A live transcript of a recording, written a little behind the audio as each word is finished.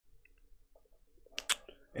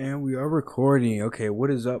And we are recording. Okay, what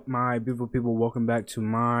is up, my beautiful people? Welcome back to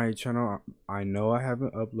my channel. I know I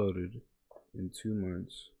haven't uploaded in 2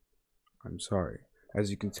 months. I'm sorry. As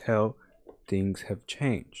you can tell, things have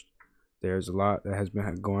changed. There's a lot that has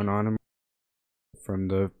been going on from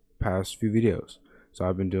the past few videos. So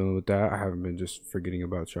I've been dealing with that. I haven't been just forgetting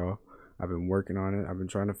about y'all. I've been working on it. I've been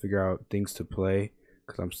trying to figure out things to play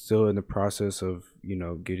because I'm still in the process of,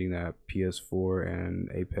 getting that PS4 and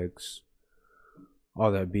Apex, all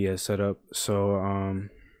that BS set up. So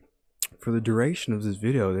for the duration of this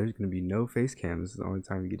video, there's going to be no face cam. This is the only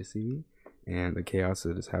time you get to see me and the chaos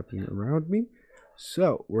that is happening around me.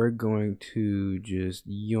 So we're going to just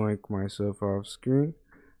yoink myself off screen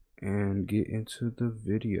and get into the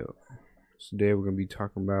video. So today we're going to be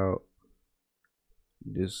talking about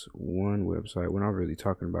this one website. We're not really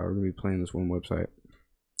talking about, we're going to be playing this one website.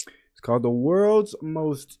 It's called the world's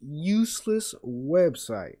most useless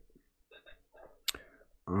website.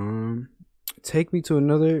 Take me to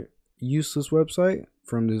another useless website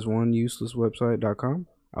from this one uselesswebsite.com.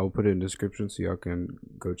 I will put it in the description so y'all can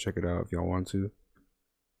go check it out if y'all want to.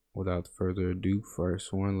 Without further ado,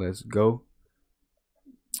 first one, let's go.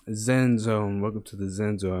 Zen Zone. Welcome to the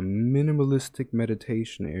Zen Zone, a minimalistic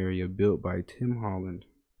meditation area built by Tim Holland.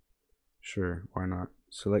 Sure, why not?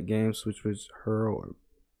 Select game, switch with hurl or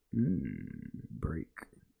break.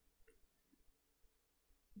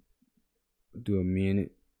 Do a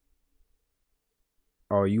minute.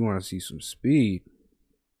 Oh, you want to see some speed?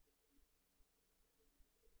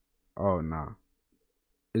 Oh, nah.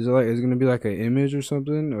 Is it gonna be like an image or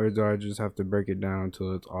something, or do I just have to break it down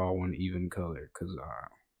until it's all one even color? Cause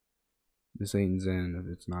this ain't Zen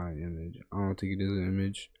if it's not an image. I don't think it is an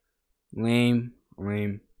image. Lame.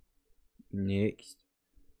 Next.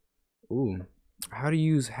 Ooh. How to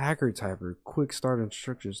use Hacker Typer. Quick start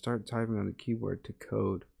instructions. Start typing on the keyboard to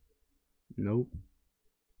code. Nope.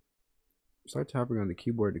 Start typing on the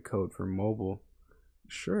keyboard to code for mobile.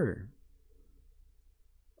 Sure.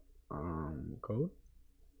 Code.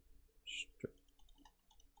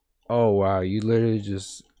 Oh wow, you literally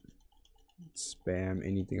just spam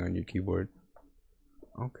anything on your keyboard.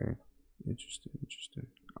 Okay. Interesting.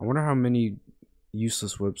 I wonder how many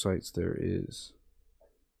useless websites there is.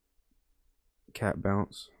 Cat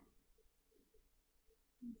bounce.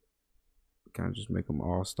 Can I just make them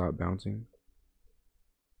all stop bouncing?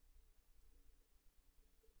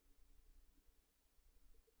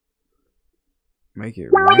 Make it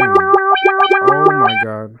rain. Oh my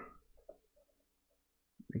god.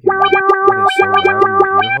 Make it rain. That is so loud in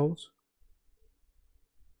my ear holes.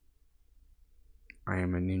 I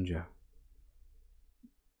am a ninja.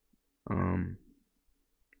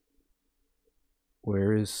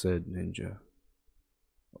 Where is said ninja?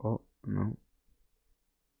 Oh, no.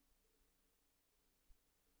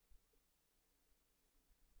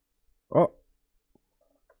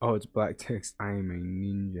 Oh, it's black text. I am a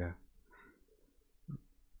ninja.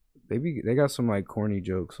 They got some like corny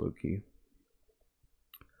jokes, low key.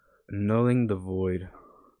 Nulling the void.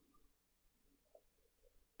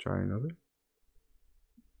 Try another.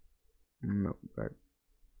 No, back.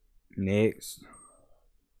 Next.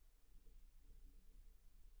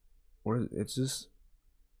 What is it's just?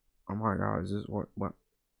 Oh my god, is this what?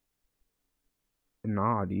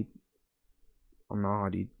 Nah, dude. Oh, nah,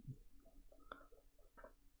 dude.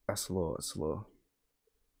 That's slow.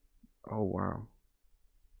 Oh wow.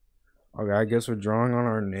 Okay, I guess we're drawing on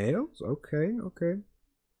our nails. Okay.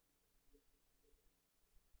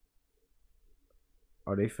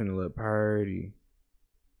 Oh, they finna let party.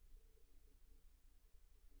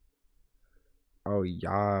 Oh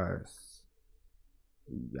yes.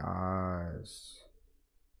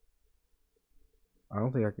 I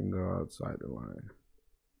don't think I can go outside the line.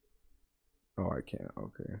 Oh, I can't.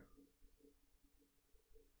 Okay.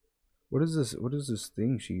 What is this? What is this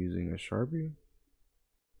thing she using? A Sharpie?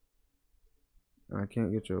 I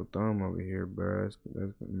can't get your thumb over here, bruh.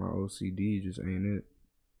 That's my OCD just ain't it.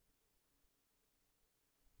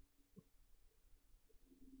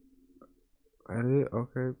 Edit.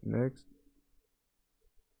 Okay, next.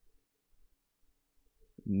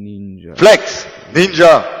 Ninja. Flex.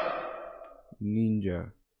 Ninja.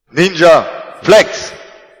 Flex.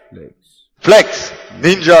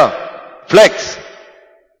 Ninja. Flex.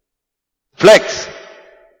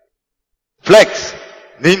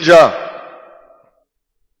 Ninja.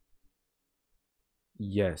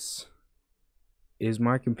 Yes. Is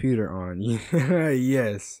my computer on?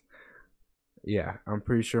 Yes. Yeah, I'm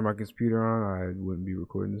pretty sure my computer on. I wouldn't be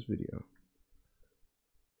recording this video.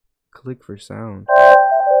 Click for sound.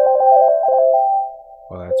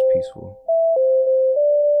 Oh, that's peaceful.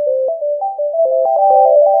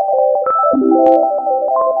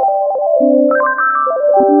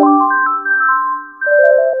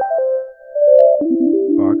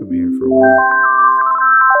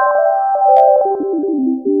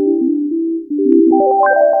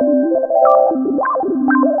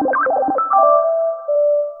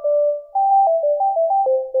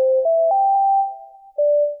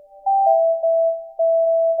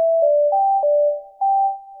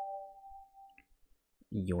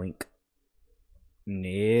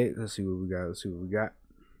 Ned. Let's see what we got. Let's see what we got.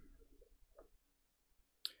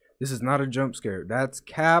 This is not a jump scare. That's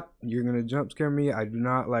cap. You're gonna jump scare me. I do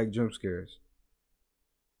not like jump scares.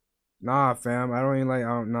 Nah, fam. I don't even like.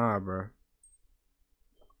 Nah, bro.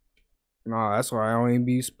 Nah, that's why I don't even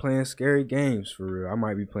be playing scary games for real. I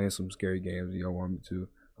might be playing some scary games if y'all want me to.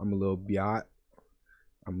 I'm a little biot.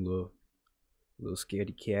 I'm a little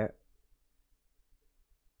scaredy cat.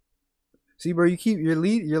 See, bro,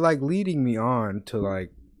 you're like leading me on to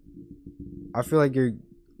like. I feel like you're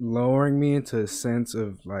lowering me into a sense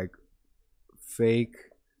of like fake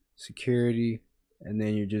security, and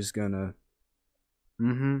then you're just gonna.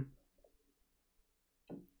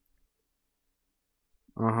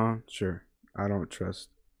 Sure. I don't trust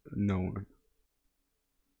no one.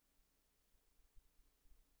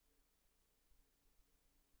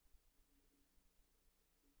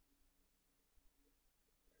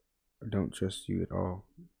 I don't trust you at all.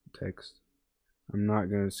 Text. I'm not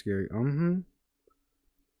gonna scare you.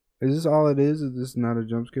 Is this all it is? Is this not a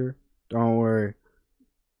jump scare? Don't worry.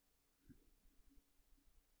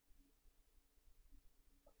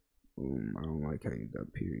 I don't like how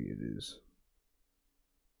that period is.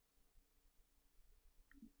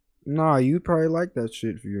 Nah, you probably like that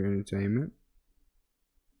shit for your entertainment.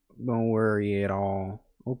 Don't worry at all.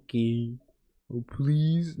 Okay. Oh,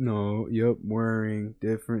 please? No. Yep, wearing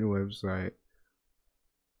different website.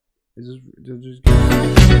 Is this just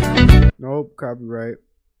nope, copyright.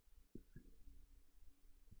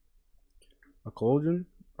 A cauldron?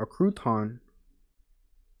 A crouton?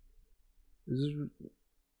 Is this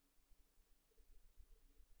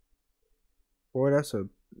boy, that's a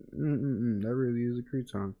that really is a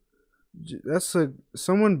crouton. That's a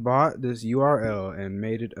someone bought this URL and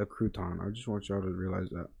made it a crouton. I just want y'all to realize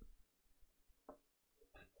that.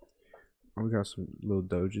 Oh, we got some little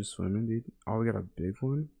doges swimming, dude. Oh, we got a big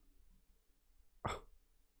one.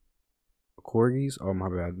 Corgis? Oh, my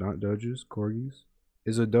bad. Not doges. Corgis.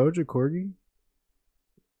 Is a doge a corgi?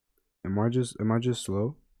 Am I just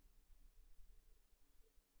slow?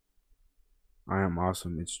 I am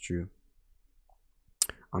awesome. It's true.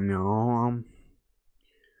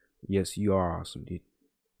 Yes, you are awesome, dude.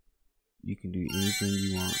 You can do anything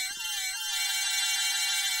you want.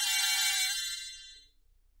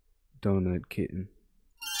 Donut kitten.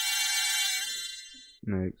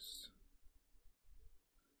 Next.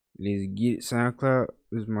 Let's get SoundCloud.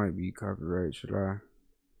 This might be copyright. Should I?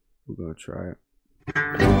 We're gonna try it.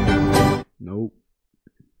 Nope.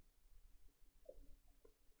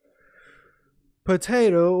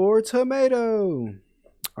 Potato or tomato?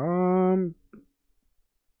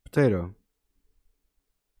 Potato.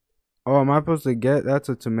 Oh, am I supposed to get? That's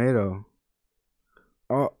a tomato.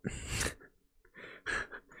 Oh.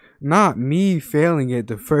 Not me failing it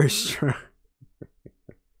the first try.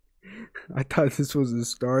 I thought this was a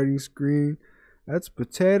starting screen. That's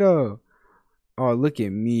potato. Oh, look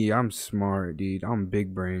at me. I'm smart, dude. I'm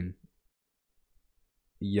big brain.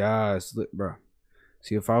 Yes, look, bro.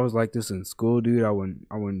 See, if I was like this in school, dude, I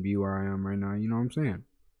wouldn't be where I am right now. You know what I'm saying?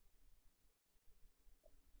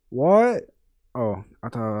 What? Oh, I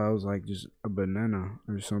thought I was like just a banana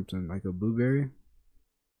or something, like a blueberry.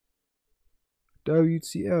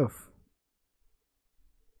 WTF?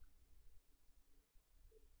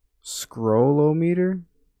 Scrollometer?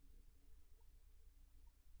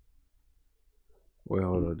 Wait,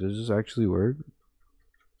 hold on. Does this actually work?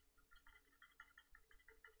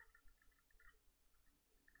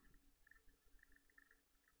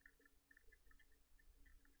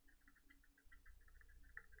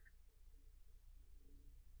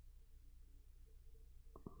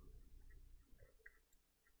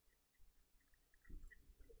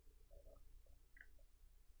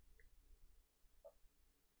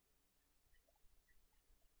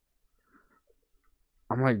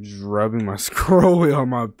 I'm like rubbing my scroll wheel on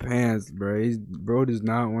my pants, bro. Bro does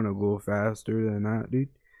not want to go faster than that, dude.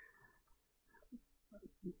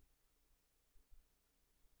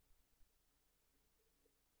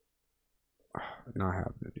 Not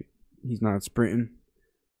happening, dude. He's not sprinting.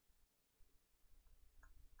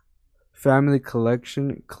 Family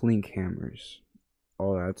collection clink hammers.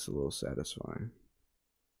 Oh, that's a little satisfying.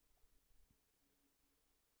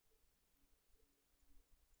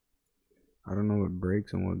 I don't know what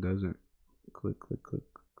breaks and what doesn't. Click, click, click,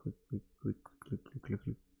 click, click, click, click, click, click,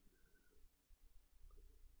 click.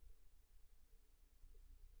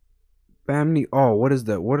 Family. Oh, what is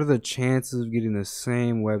that? What are the chances of getting the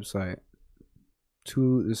same website?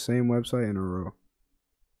 The same website in a row.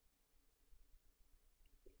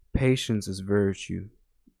 Patience is virtue.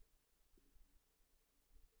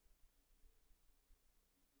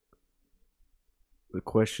 The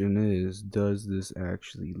question is, does this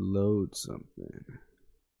actually load something?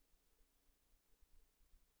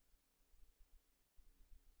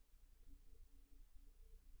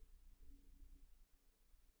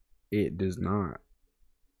 It does not.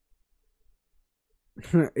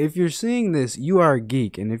 If you're seeing this, you are a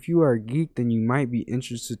geek, and if you are a geek, then you might be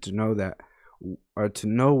interested to know that, or to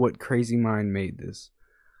know what crazy mind made this.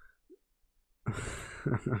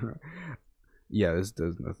 Yeah, this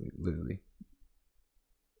does nothing, literally.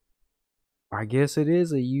 I guess it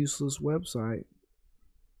is a useless website.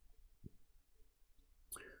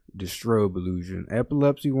 Distrobe illusion.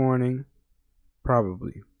 Epilepsy warning.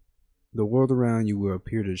 Probably. The world around you will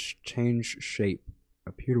appear to change shape,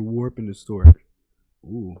 appear to warp and distort.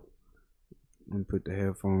 Ooh. Let me put the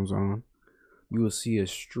headphones on. You will see a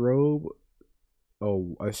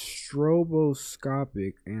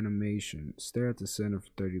stroboscopic animation. Stare at the center for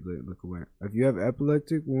 30 minutes. Look away. If you have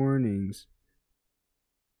epileptic warnings,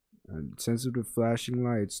 sensitive to flashing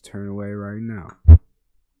lights, turn away right now.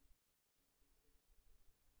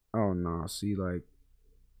 Oh no, see, like,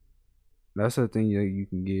 that's the thing that you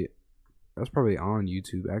can get. That's probably on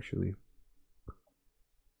YouTube, actually.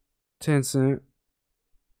 10 cent.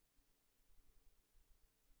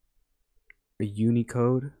 A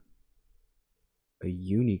Unicode. A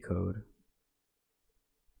Unicode.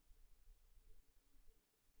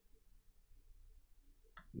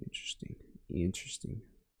 Interesting. Interesting.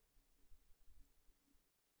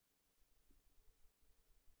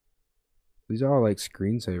 These are all like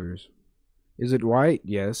screensavers. Is it white?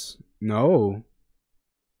 Yes. No.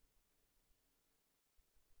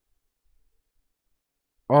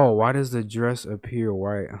 Oh, why does the dress appear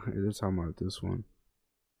white? They're talking about this one.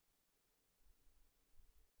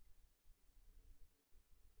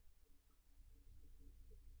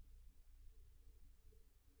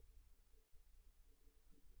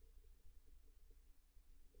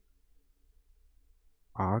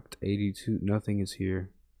 Oct 82. Nothing is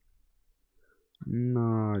here.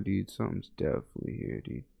 Nah, dude. Something's definitely here,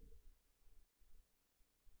 dude.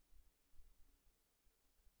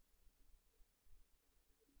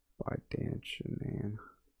 By Dan Shanann.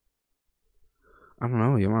 I don't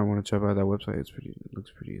know. You might want to check out that website. It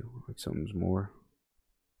looks pretty like something's more.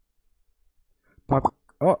 Pop.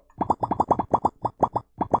 Oh.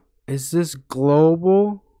 Is this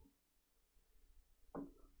global?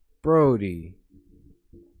 Brody.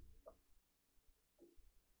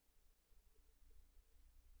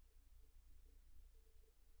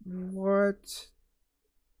 What?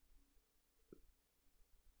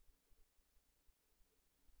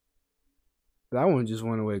 That one just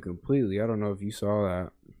went away completely. I don't know if you saw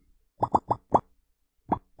that.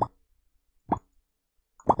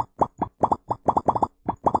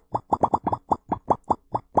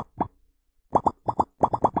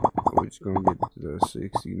 We're just gonna get to the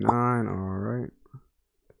 69. Alright.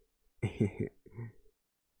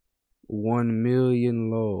 1 million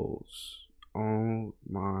lows. Oh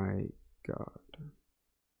my god.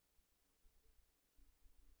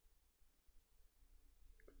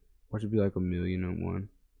 Watch it be like 1,000,001.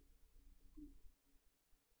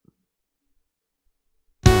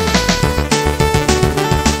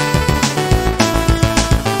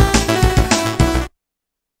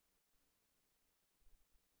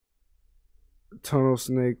 Tunnel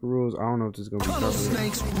snake rules. I don't know if this is gonna be Tunnel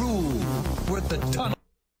snakes rule with the tunnel.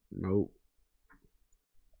 Nope.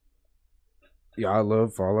 Yeah, I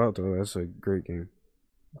love Fallout though. That's a great game.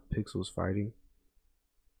 Pixels fighting.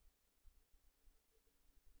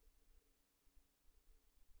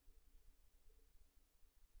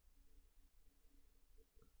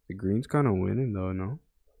 The green's kind of winning though, no?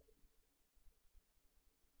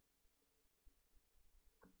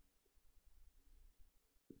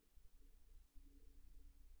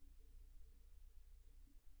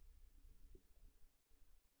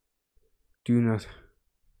 Do not.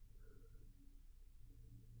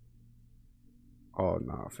 Oh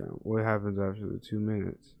nah, fam. What happens after the 2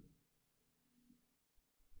 minutes?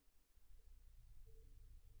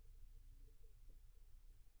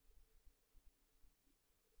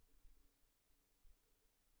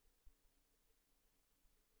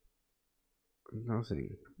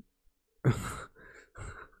 Nothing.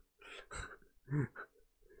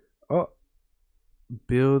 Oh,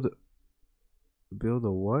 build a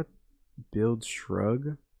what? Build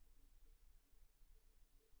shrug.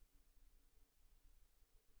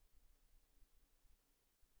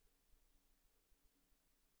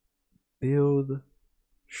 Build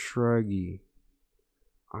shruggy.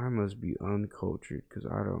 I must be uncultured because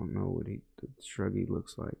I don't know what the shruggy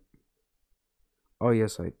looks like. Oh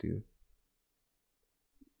yes, I do.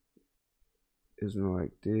 Isn't it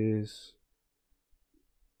like this?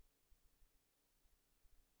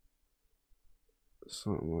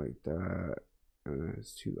 Something like that. And then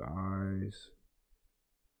it's 2 eyes.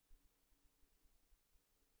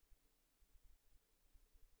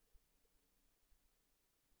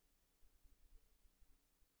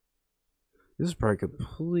 This is probably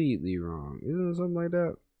completely wrong. Isn't it something like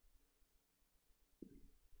that?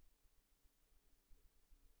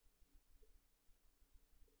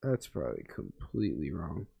 That's probably completely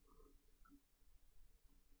wrong.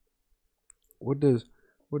 What does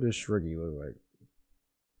Shruggy look like?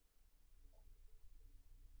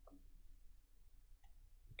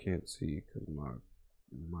 Can't see because my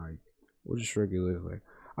mic. What does Shruggy look like?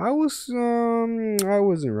 I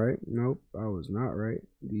wasn't right. Nope, I was not right.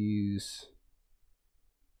 These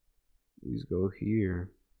go here.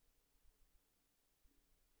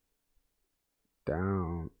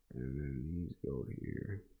 Down, and then these go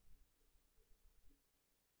here.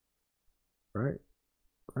 Right?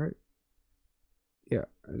 Right? Yeah,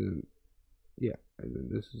 and then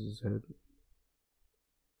this is his head.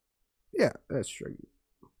 Yeah, that's Shruggy.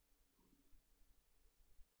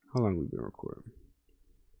 How long we been recording?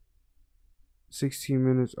 16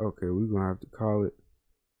 minutes. Okay, we're gonna have to call it.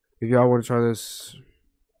 If y'all want to try this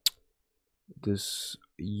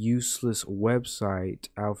useless website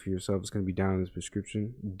out for yourself, it's gonna be down in the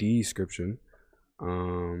description.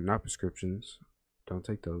 Not prescriptions. Don't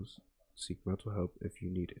take those. Seek mental help if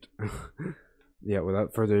you need it. Yeah,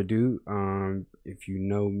 without further ado, if you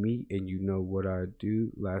know me and you know what I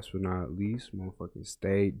do, last but not least, motherfucking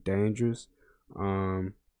stay dangerous.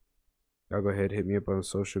 Y'all go ahead, hit me up on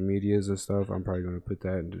social medias and stuff. I'm probably gonna put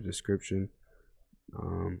that in the description.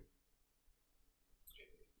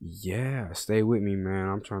 Yeah, stay with me, man.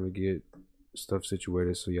 I'm trying to get stuff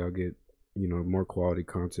situated so y'all get, more quality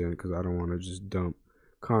content, because I don't want to just dump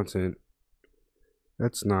content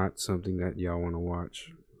that's not something that y'all want to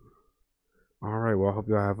watch. All right, well, I hope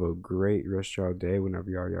y'all have a great rest of y'all day whenever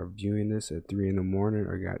y'all viewing this at 3 in the morning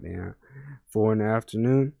or goddamn 4 in the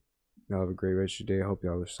afternoon. Y'all have a great rest of your day. I hope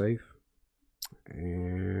y'all are safe,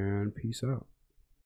 and peace out.